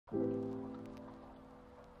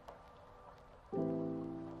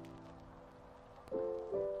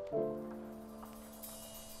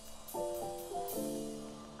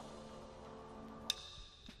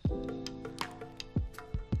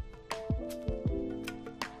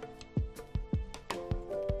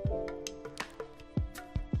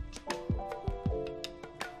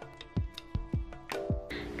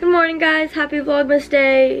Good morning, guys. Happy Vlogmas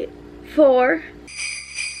Day 4.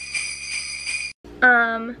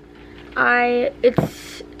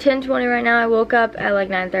 It's 10:20 right now. I woke up at like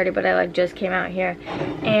 9:30, but I like just came out here.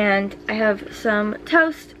 And I have some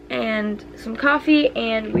toast and some coffee,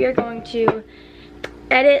 and we are going to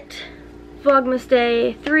edit Vlogmas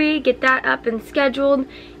Day 3, get that up and scheduled,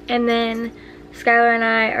 and then Skylar and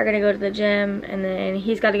I are gonna go to the gym, and then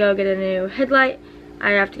he's got to go get a new headlight. I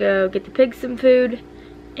have to go get the pigs some food,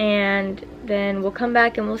 and then we'll come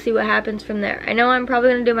back and we'll see what happens from there. I know I'm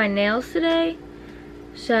probably gonna do my nails today,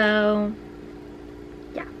 so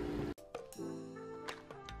yeah.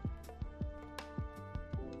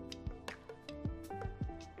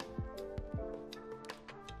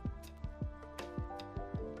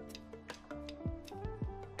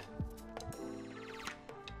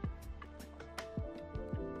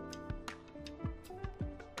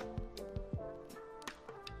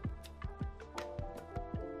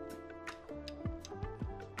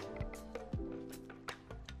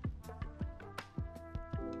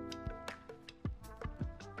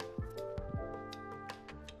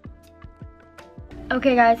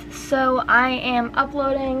 Okay guys, so I am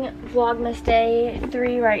uploading Vlogmas Day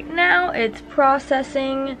 3 right now. It's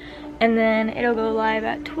processing, and then it'll go live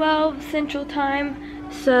at 12 Central Time.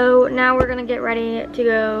 So now we're gonna get ready to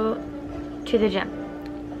go to the gym.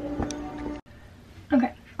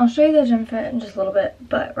 Okay, I'll show you the gym fit in just a little bit,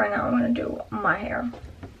 but right now I'm gonna do my hair.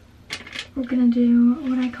 We're gonna do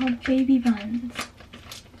what I call baby buns.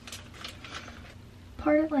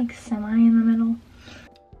 Part like semi in the middle.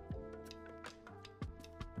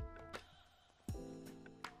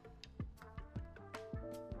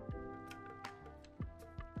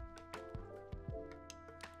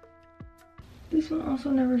 This one also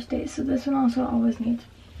never stays, so this one also always needs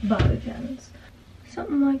bobby pins.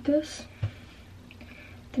 Something like this.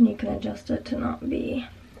 Then you can adjust it to not be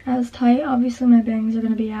as tight. Obviously my bangs are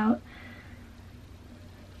going to be out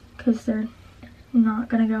because they're not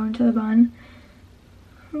going to go into the bun.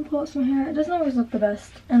 I'm going to pull out some hair. It doesn't always look the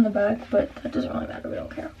best in the back, but that doesn't really matter. We don't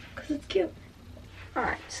care because it's cute.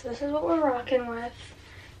 Alright, so this is what we're rocking with.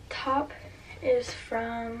 Top is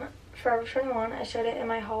from Forever 21. I showed it in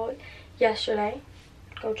my haul yesterday.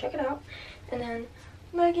 Go check it out. And then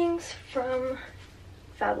leggings from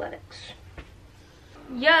Fabletics.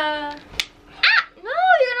 Yeah. Ah! No,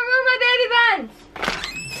 you're gonna ruin my baby buns.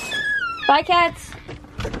 Bye, cats.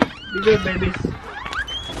 Be good, babies.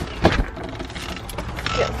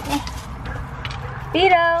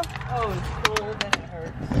 Vito. Oh, it's cold and it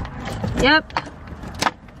hurts. Yep.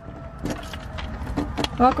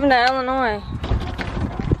 Welcome to Illinois.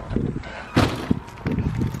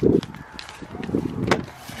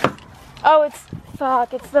 Oh,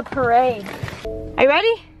 it's the parade. Are you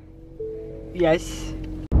ready? Yes.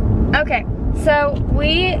 Okay, so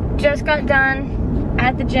we just got done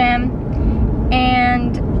at the gym,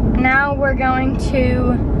 and now we're going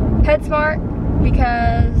to PetSmart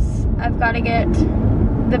because I've got to get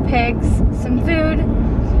the pigs some food,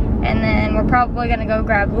 and then we're probably gonna go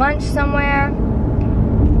grab lunch somewhere,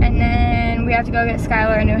 and then we have to go get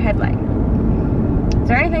Skylar a new headlight. Is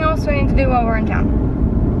there anything else we need to do while we're in town?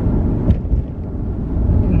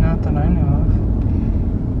 Not that I know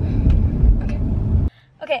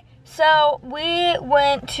of. Okay, so we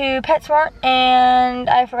went to PetSmart, and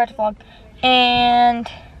I forgot to vlog. And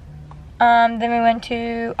then we went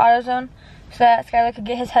to AutoZone so that Skylar could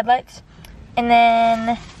get his headlights. And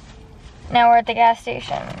then now we're at the gas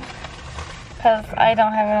station because I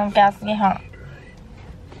don't have enough gas to get home.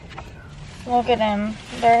 Look at them,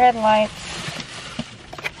 their headlights.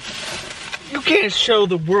 You can't show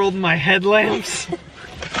the world my headlamps.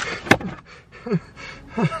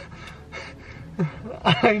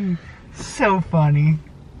 I'm so funny.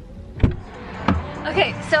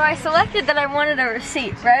 Okay, so I selected that I wanted a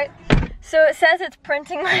receipt, right? So it says it's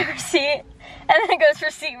printing my receipt, and then it goes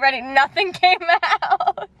receipt ready. Nothing came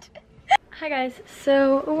out. Hi guys,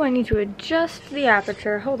 so, I need to adjust the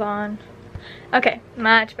aperture. Hold on. Okay,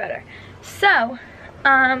 much better. So,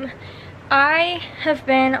 I have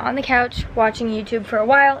been on the couch watching YouTube for a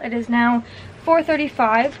while. It is now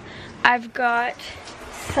 4:35. I've got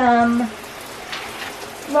some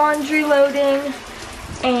laundry loading,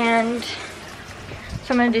 and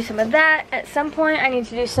so I'm gonna do some of that. At some point I need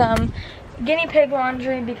to do some guinea pig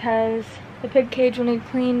laundry because the pig cage will need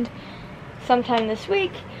cleaned sometime this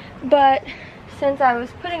week. But since I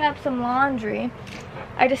was putting up some laundry,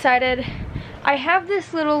 I decided I have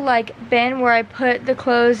this little like bin where I put the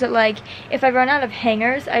clothes that, like, if I run out of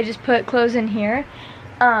hangers, I just put clothes in here.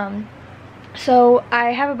 So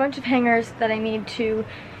I have a bunch of hangers that I need to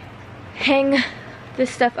hang this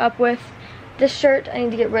stuff up with. This shirt I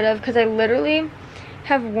need to get rid of because I literally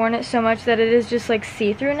have worn it so much that it is just like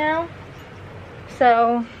see-through now.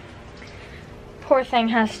 So, poor thing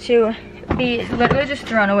has to be literally just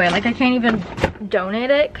thrown away. Like, I can't even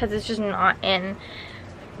donate it because it's just not in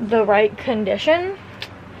the right condition.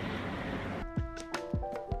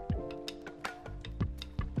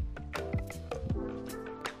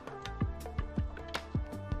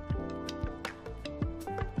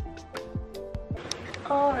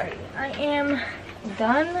 Alright, I am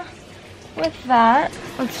done with that.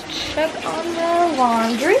 Let's check on the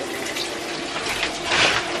laundry.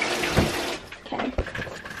 Okay.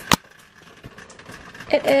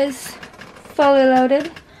 It is fully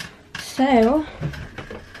loaded. So,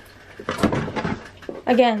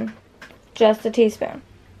 again, just a teaspoon.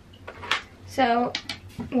 So,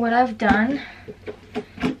 what I've done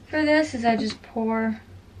for this is I just pour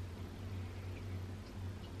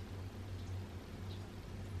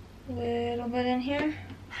a little bit in here.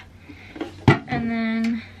 And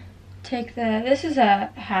then take this is a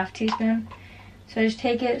half teaspoon. So I just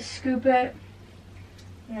take it, scoop it,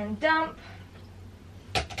 and then dump.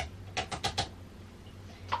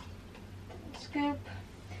 Scoop,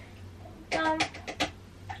 dump.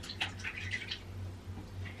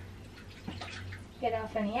 Get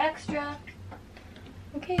off any extra.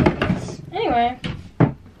 Okay, guys. Anyway,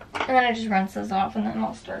 and then I just rinse this off and then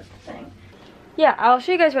I'll start the thing. Yeah, I'll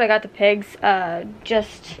show you guys what I got the pigs,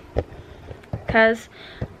 just because,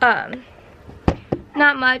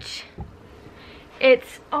 not much.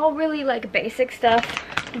 It's all really like basic stuff,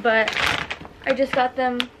 but I just got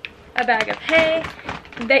them a bag of hay.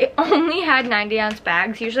 They only had 90-ounce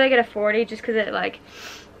bags. Usually I get a 40 just because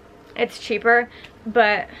it's cheaper,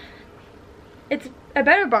 but it's a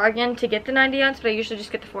better bargain to get the 90-ounce, but I usually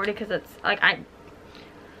just get the 40 because it's like I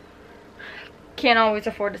can't always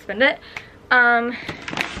afford to spend it. And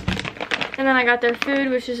then I got their food,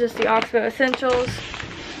 which is just the Oxbow Essentials.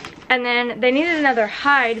 And then they needed another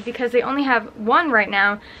hide because they only have one right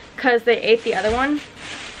now because they ate the other one.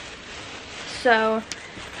 So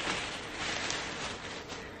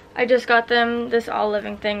I just got them this All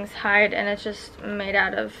Living Things hide, and it's just made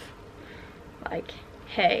out of like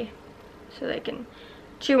hay, so they can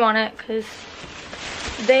chew on it because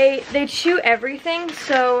they chew everything.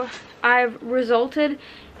 So I've resulted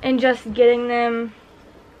in just getting them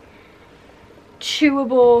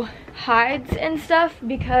chewable hides and stuff,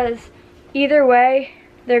 because either way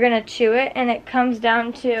they're gonna chew it, and it comes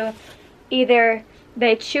down to either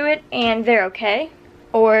they chew it and they're okay,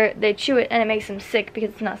 or they chew it and it makes them sick because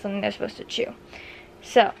it's not something they're supposed to chew.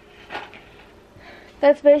 So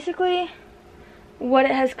that's basically what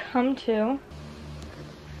it has come to.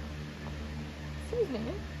 Excuse me.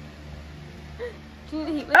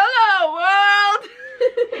 Hello, world!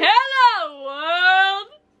 Hello, world!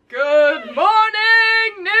 Good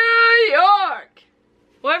morning, New York!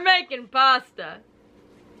 We're making pasta.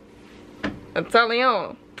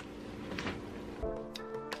 Italiano.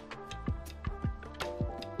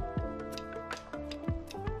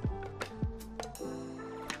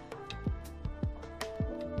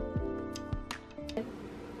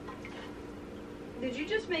 Did you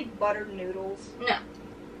just make buttered noodles? No.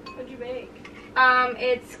 What'd you make?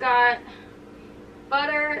 It's got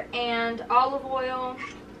butter and olive oil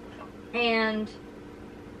and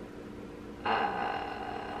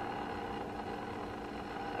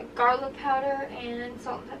garlic powder and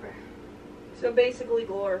salt and pepper. So basically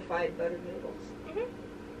glorified buttered noodles.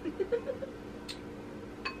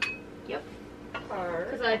 Yep. Or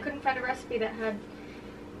Because I couldn't find a recipe that had...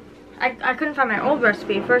 I couldn't find my old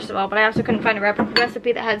recipe, first of all, but I also couldn't find a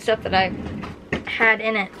recipe that had stuff that I had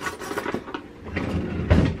in it.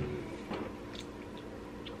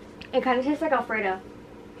 It kind of tastes like Alfredo.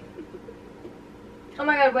 Oh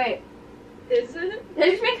my god, wait. is it? Did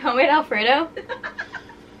I just make homemade Alfredo?